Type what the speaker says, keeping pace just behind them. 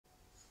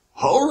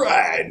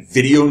Alright,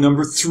 video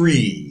number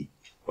 3.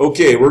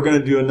 Okay, we're going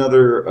to do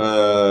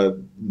another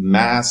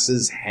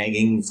masses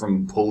hanging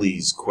from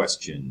pulleys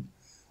question.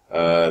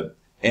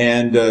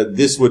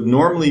 This would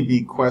normally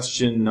be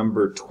question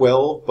number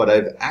 12, but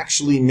I've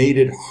actually made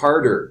it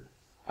harder.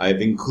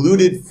 I've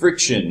included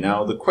friction.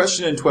 Now, the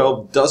question in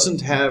 12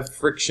 doesn't have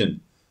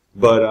friction,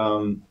 but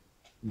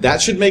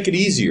that should make it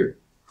easier.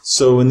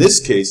 So in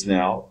this case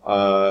now,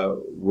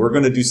 we're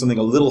going to do something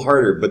a little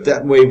harder, but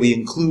that way we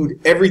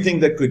include everything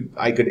that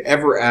I could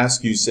ever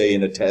ask you, say,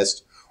 in a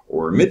test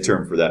or a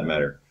midterm for that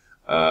matter,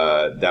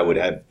 that would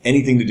have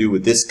anything to do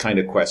with this kind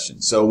of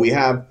question. So we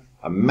have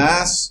a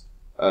mass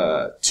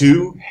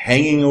 2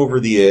 hanging over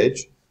the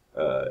edge.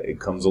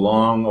 It comes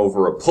along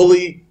over a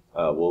pulley.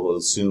 We'll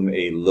assume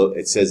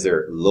it says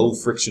there, low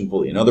friction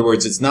pulley. In other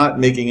words, it's not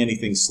making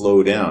anything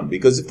slow down,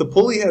 because if the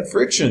pulley had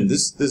friction,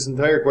 this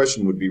entire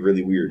question would be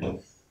really weird.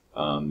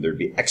 There'd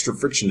be extra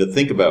friction to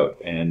think about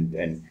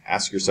and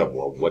ask yourself,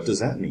 well, what does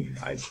that mean?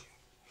 I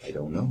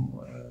don't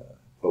know.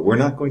 But we're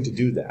not going to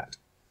do that.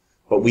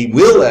 But we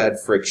will add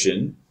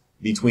friction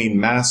between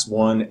mass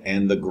 1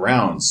 and the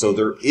ground. So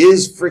there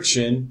is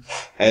friction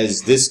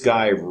as this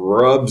guy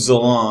rubs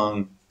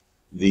along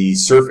the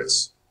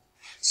surface.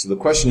 So the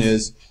question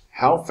is,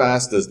 how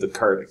fast does the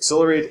cart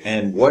accelerate,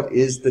 and what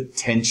is the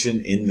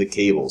tension in the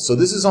cable? So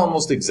this is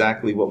almost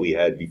exactly what we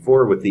had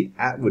before with the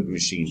Atwood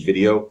machine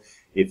video,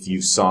 if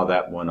you saw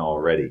that one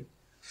already.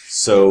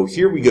 So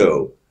here we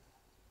go.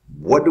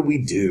 What do we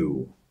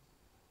do?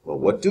 Well,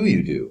 what do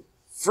you do?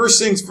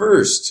 First things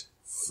first,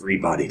 free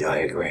body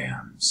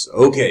diagrams.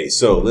 Okay,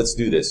 so let's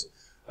do this.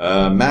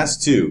 Mass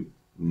 2,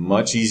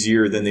 much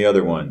easier than the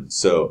other one.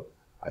 So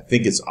I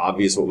think it's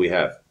obvious what we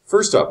have.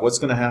 First off, what's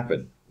going to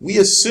happen? We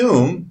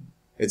assume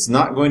it's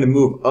not going to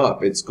move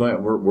up.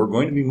 We're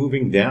going to be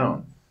moving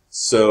down.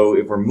 So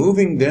if we're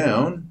moving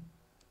down,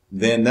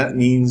 then that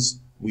means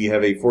we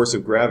have a force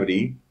of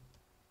gravity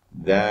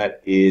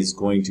that is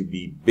going to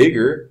be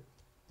bigger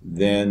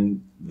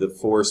than the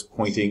force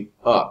pointing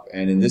up.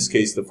 And in this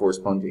case, the force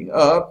pointing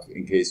up,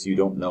 in case you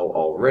don't know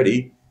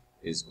already,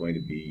 is going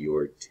to be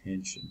your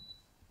tension.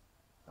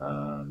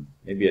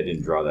 Maybe I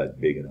didn't draw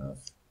that big enough.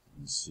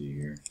 Let's see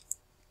here.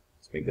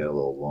 Let's make that a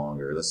little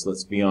longer.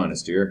 Let's be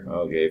honest here.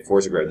 Okay,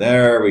 force of gravity.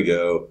 There we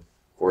go.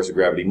 Force of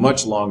gravity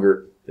much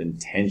longer than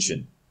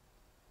tension.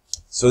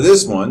 So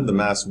this one, the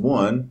mass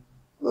 1,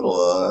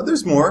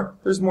 there's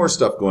more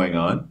stuff going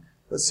on.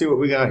 Let's see what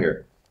we got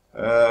here.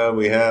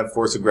 We have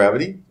force of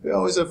gravity. We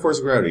always have force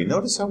of gravity.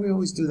 Notice how we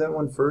always do that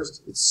one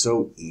first? It's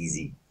so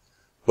easy.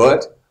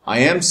 But I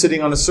am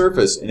sitting on a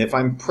surface, and if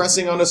I'm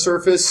pressing on a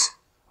surface,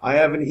 I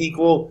have an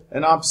equal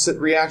and opposite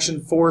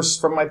reaction force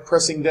from my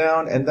pressing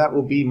down, and that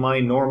will be my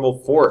normal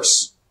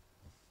force.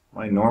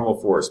 My normal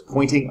force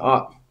pointing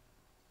up.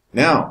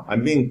 Now,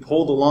 I'm being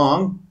pulled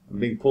along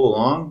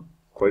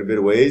quite a bit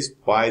of ways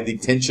by the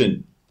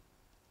tension.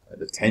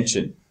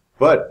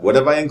 But what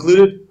have I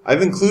included?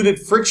 I've included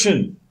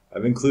friction.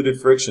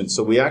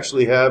 So we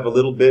actually have a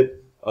little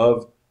bit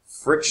of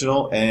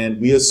frictional, and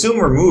we assume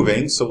we're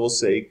moving, so we'll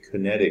say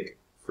kinetic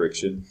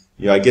friction.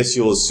 I guess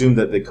you'll assume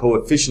that the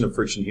coefficient of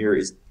friction here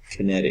is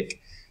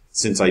kinetic,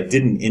 since I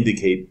didn't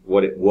indicate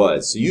what it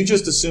was. So you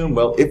just assume,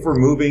 well, if we're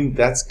moving,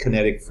 that's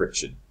kinetic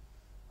friction.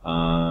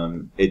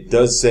 It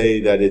does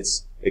say that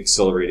it's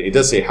accelerating. It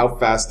does say how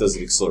fast does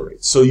it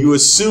accelerate. So you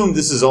assume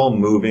this is all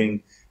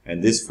moving,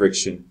 and this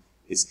friction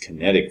is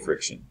kinetic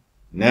friction.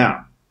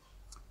 Now,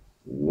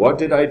 what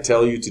did I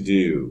tell you to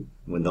do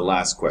in the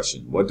last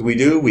question? What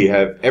do? We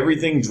have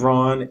everything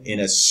drawn in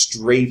a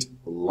straight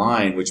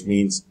line, which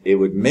means it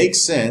would make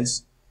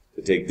sense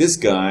to take this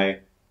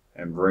guy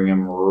and bring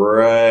him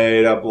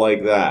right up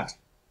like that.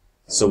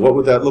 So what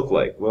would that look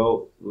like?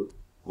 Well,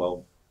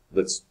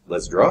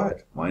 let's draw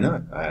it. Why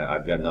not?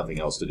 I've got nothing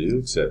else to do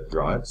except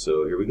draw it.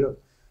 So here we go.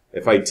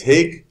 If I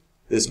take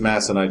this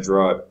mass and I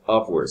draw it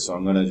upwards. So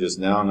I'm going to just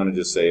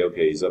say,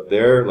 okay, he's up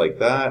there like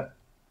that.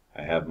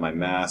 I have my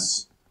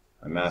mass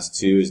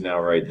 2 is now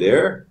right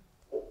there.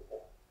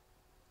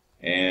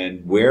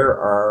 And where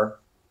are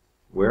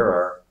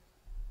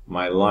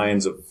my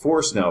lines of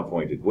force now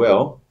pointed?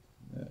 Well,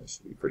 that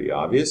should be pretty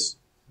obvious.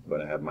 I'm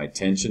going to have my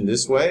tension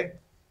this way,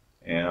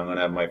 and I'm going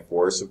to have my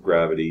force of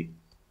gravity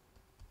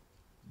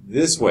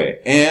this way.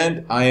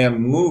 And I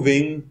am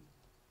moving.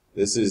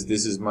 This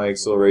is my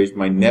acceleration.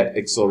 My net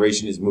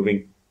acceleration is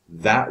moving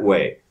that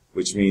way,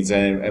 which means,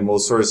 and we'll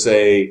sort of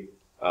say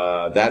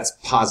that's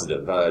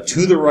positive.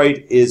 To the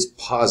right is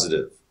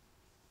positive.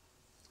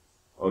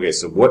 Okay,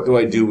 so what do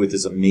I do with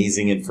this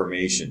amazing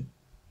information?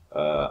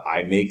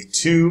 I make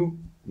 2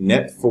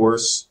 net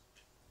force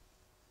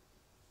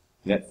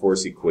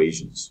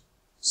equations.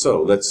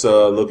 So let's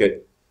start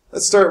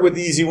with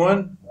the easy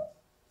one.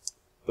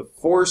 The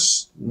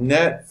force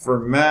net for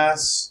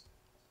mass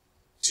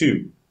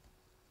 2.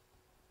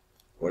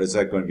 What is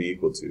that going to be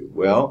equal to?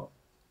 Well,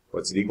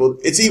 what's it equal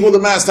to? It's equal to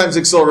mass times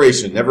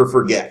acceleration. Never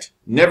forget.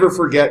 Never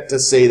forget to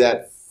say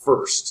that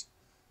first.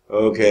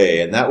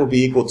 Okay, and that will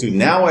be equal to,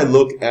 now I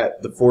look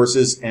at the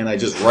forces and I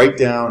just write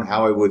down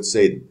how I would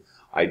say them.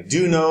 I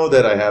do know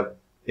that I have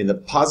in the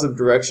positive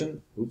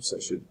direction, oops, I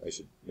should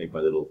make my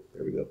little,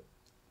 there we go.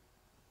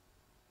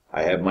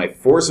 I have my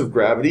force of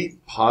gravity,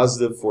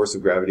 positive force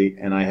of gravity,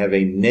 and I have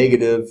a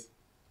negative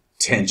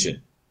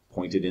tension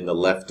pointed in the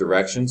left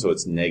direction, so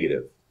it's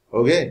negative.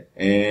 Okay,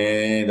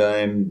 and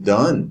I'm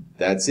done.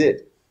 That's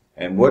it.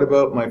 And what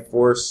about my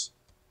force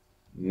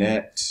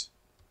net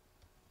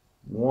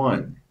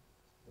 1?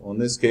 Well, in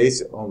this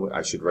case,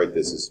 I should write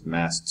this as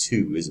mass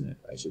 2, isn't it?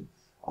 I should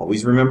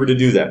always remember to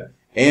do that.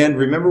 And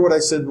remember what I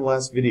said in the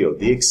last video.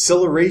 The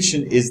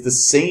acceleration is the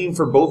same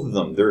for both of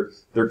them.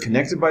 They're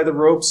connected by the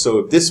rope, so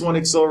if this one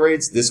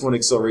accelerates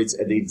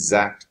at the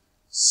exact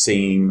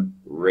same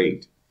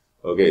rate.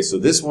 Okay, so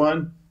this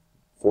one,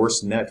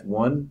 force net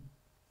 1,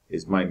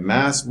 is my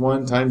mass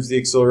 1 times the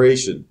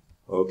acceleration.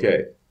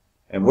 Okay,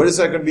 and what is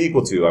that going to be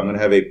equal to? I'm going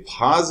to have a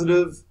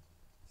positive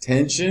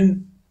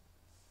tension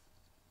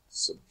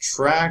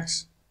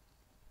subtract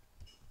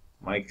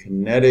my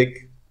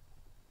kinetic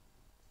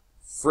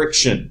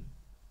friction.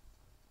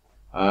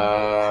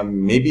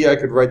 Maybe I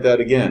could write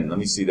that again. Let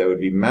me see. That would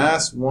be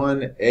mass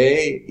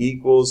 1A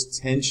equals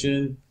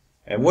tension.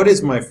 And what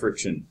is my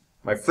friction?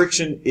 My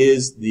friction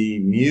is the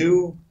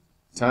mu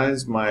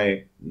times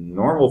my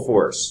normal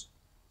force.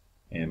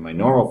 And my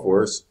normal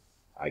force,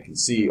 I can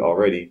see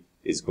already,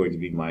 is going to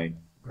be my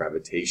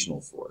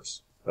gravitational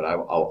force. But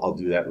I'll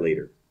do that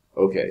later.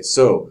 Okay,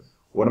 so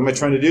what am I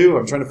trying to do?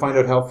 I'm trying to find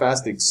out how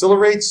fast it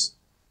accelerates.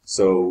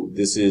 So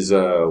this is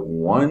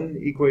 1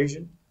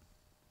 equation.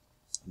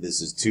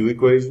 This is 2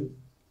 equation.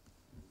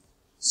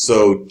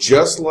 So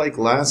just like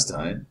last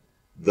time,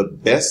 the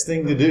best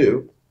thing to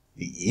do,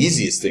 the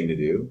easiest thing to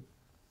do,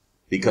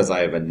 because I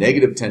have a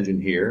negative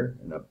tension here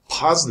and a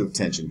positive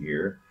tension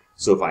here,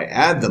 so if I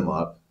add them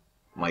up,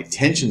 my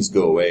tensions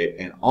go away,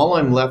 and all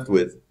I'm left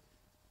with,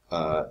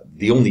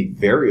 the only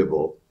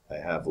variable I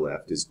have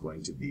left is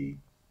going to be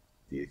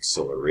the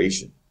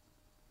acceleration.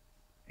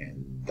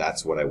 And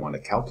that's what I want to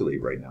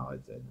calculate right now.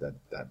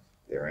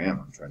 There I am.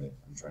 I'm trying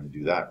to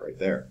do that right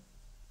there.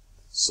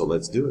 So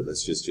let's do it.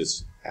 Let's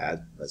just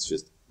add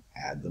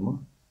them up.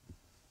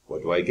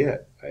 What do I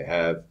get? I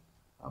have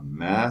a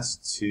mass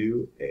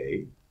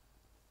 2A.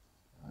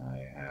 I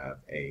have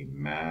a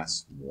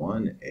mass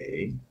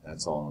 1A.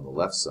 That's all on the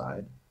left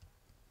side.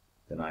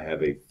 Then I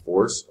have a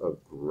force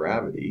of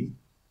gravity.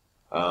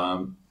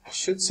 I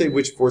should say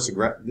which force of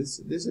gravity.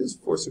 This is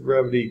force of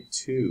gravity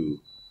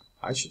 2.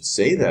 I should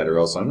say that, or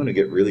else I'm going to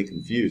get really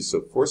confused. So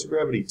force of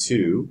gravity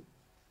 2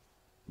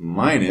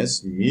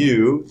 minus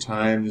mu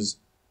times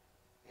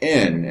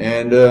n.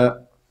 And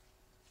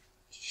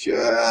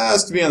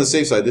just to be on the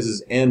safe side, this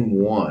is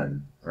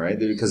n1, right?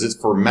 Because it's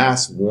for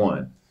mass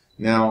 1.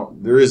 Now,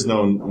 there is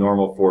no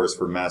normal force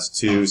for mass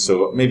 2,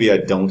 so maybe I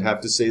don't have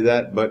to say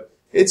that, but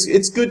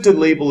it's good to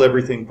label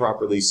everything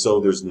properly so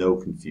there's no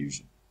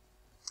confusion.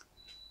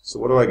 So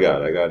what do I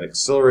got? I got an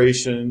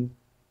acceleration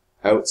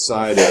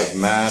outside of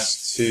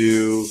mass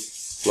 2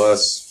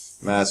 plus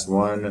mass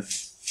 1.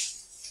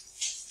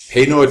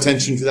 Pay no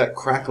attention to that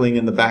crackling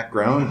in the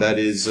background. That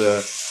is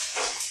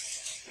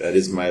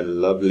my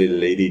lovely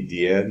lady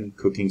Diane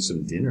cooking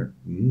some dinner.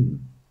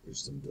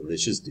 There's some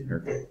delicious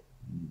dinner.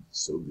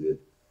 So good.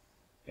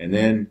 And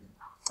then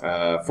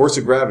force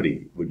of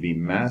gravity would be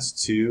mass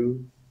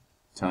 2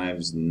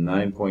 times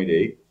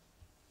 9.8,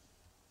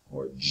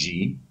 or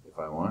G if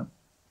I want.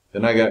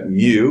 Then I got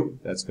mu,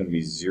 that's going to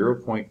be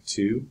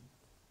 0.2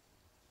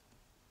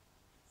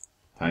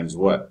 times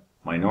what?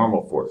 My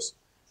normal force.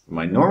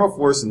 My normal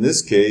force in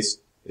this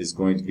case is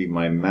going to be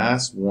my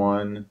mass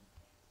 1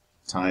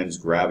 times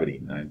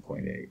gravity,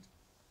 9.8.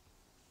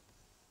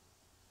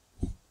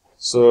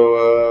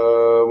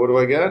 So what do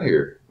I got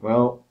here?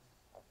 Well,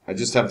 I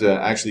just have to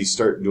actually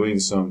start doing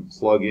some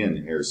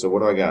plug-in here. So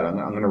what do I got? I'm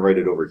going to write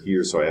it over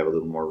here so I have a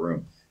little more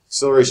room.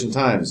 Acceleration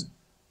times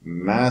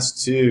mass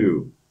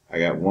 2. I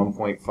got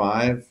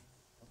 1.5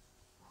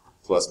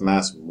 plus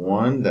mass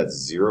 1,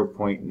 that's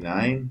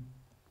 0.9.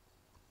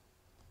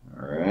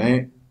 All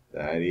right,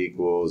 that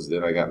equals,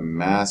 then I got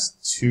mass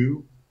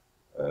 2,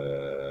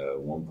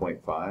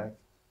 1.5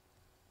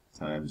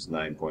 times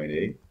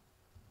 9.8.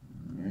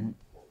 All right,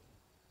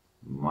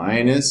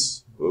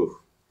 minus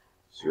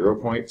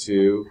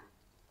 0.2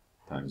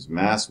 times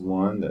mass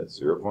 1, that's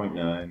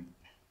 0.9,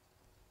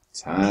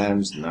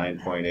 times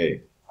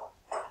 9.8.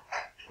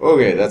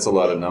 Okay, that's a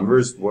lot of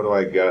numbers. What do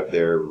I got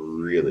there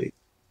really?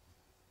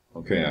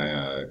 Okay,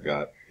 I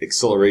got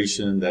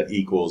acceleration that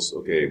equals,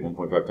 okay,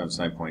 1.5 times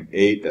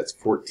 9.8, that's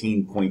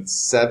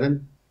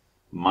 14.7,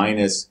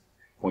 minus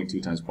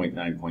 0.2 times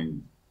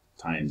 0.9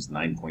 times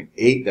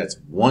 9.8, that's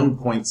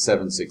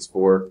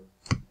 1.764,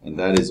 and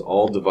that is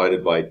all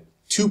divided by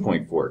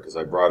 2.4, because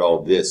I brought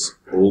all this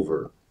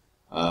over.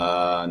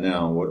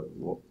 Now,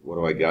 what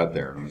do I got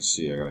there? Let me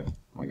see, I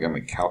got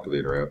my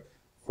calculator out.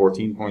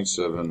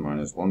 14.7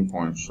 minus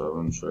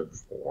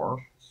 1.764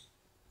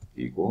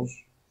 equals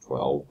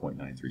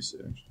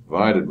 12.936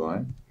 divided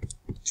by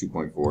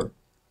 2.4.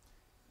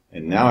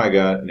 And now I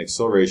got an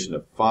acceleration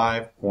of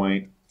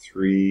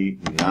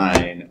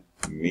 5.39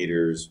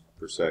 meters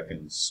per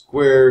second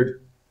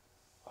squared.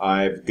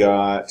 I've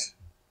got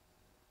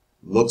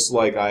looks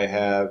like I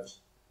have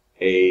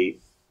a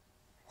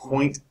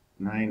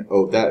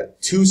 0.90,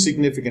 that two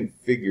significant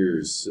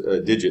figures,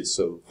 digits,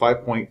 so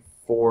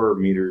 5.4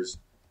 meters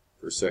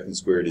per second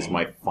squared is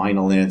my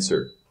final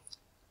answer.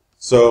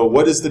 So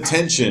what is the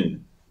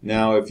tension?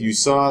 Now, if you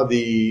saw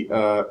the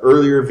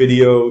earlier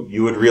video,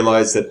 you would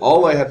realize that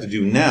all I have to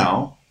do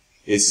now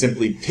is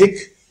simply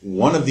pick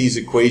one of these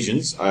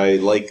equations. I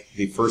like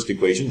the first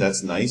equation,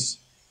 that's nice.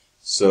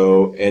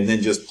 So, and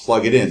then just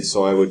plug it in.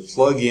 So I would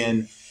plug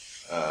in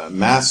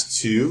mass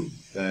 2,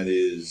 that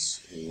is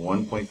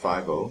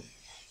 1.50,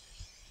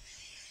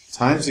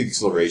 times the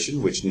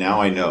acceleration, which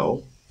now I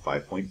know,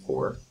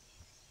 5.4.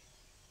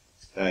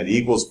 That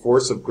equals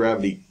force of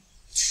gravity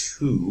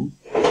 2.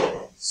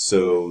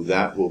 So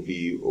that will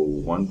be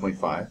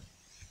 1.5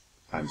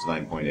 times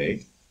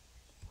 9.8.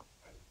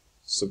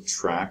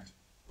 Subtract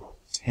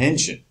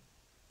tension.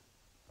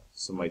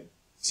 So my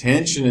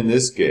tension in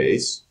this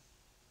case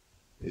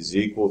is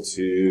equal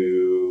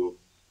to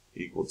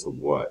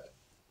what?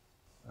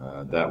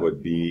 That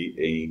would be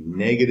a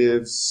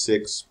negative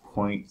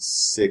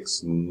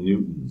 6.6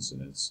 newtons,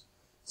 and it's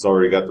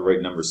already got the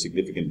right number,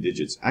 significant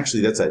digits.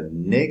 Actually, that's a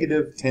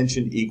negative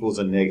tension equals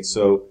a negative.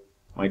 So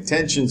my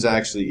tension's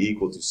actually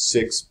equal to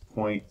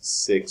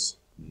 6.6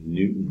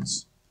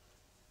 newtons.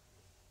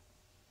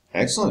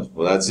 Excellent.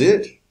 Well, that's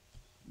it.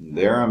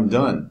 There, I'm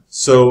done.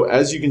 So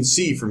as you can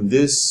see from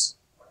this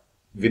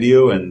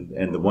video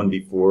and the one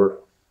before,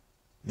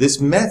 this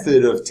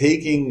method of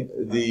taking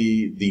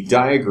the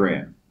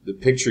diagram, the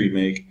picture you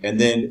make, and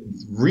then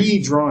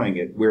redrawing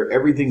it where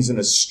everything's in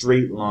a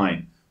straight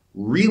line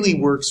really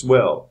works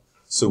well.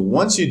 So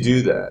once you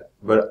do that,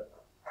 but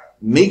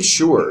make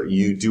sure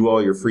you do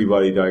all your free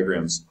body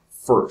diagrams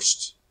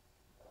first.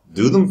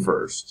 Do them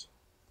first.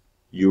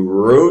 You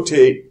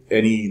rotate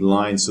any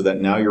line so that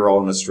now you're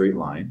all in a straight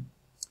line.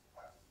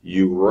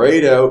 You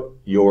write out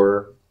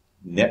your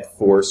net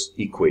force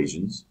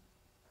equations.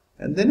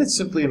 And then it's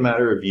simply a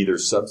matter of either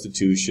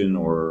substitution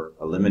or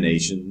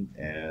elimination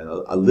and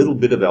a little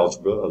bit of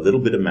algebra, a little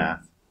bit of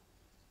math.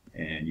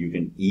 And you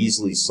can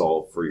easily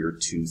solve for your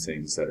two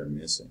things that are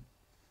missing.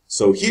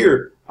 So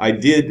here, I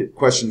did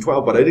question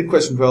 12, but I did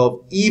question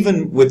 12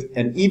 even with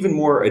an even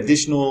more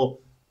additional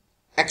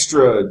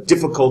extra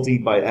difficulty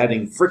by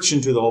adding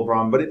friction to the whole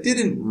problem, but it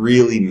didn't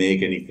really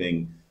make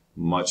anything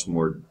much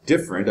more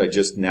different. I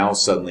just now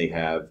suddenly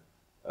have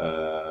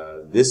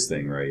this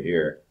thing right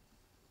here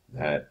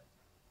that,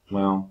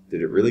 well,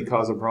 did it really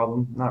cause a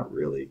problem? Not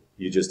really.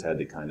 You just had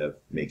to kind of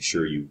make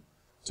sure you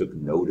took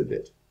note of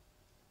it.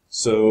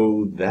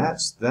 So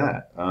that's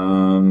that.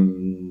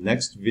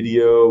 Next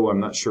video, I'm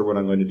not sure what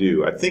I'm going to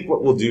do. I think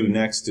what we'll do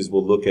next is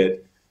we'll look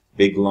at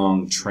big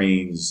long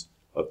trains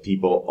of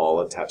people all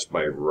attached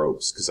by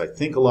ropes, because I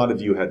think a lot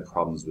of you had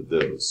problems with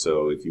those.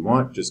 So if you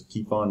want, just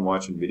keep on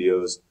watching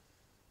videos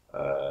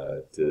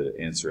to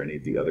answer any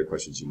of the other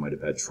questions you might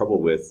have had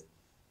trouble with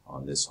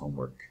on this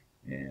homework.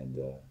 And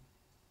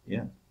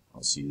yeah,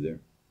 I'll see you there.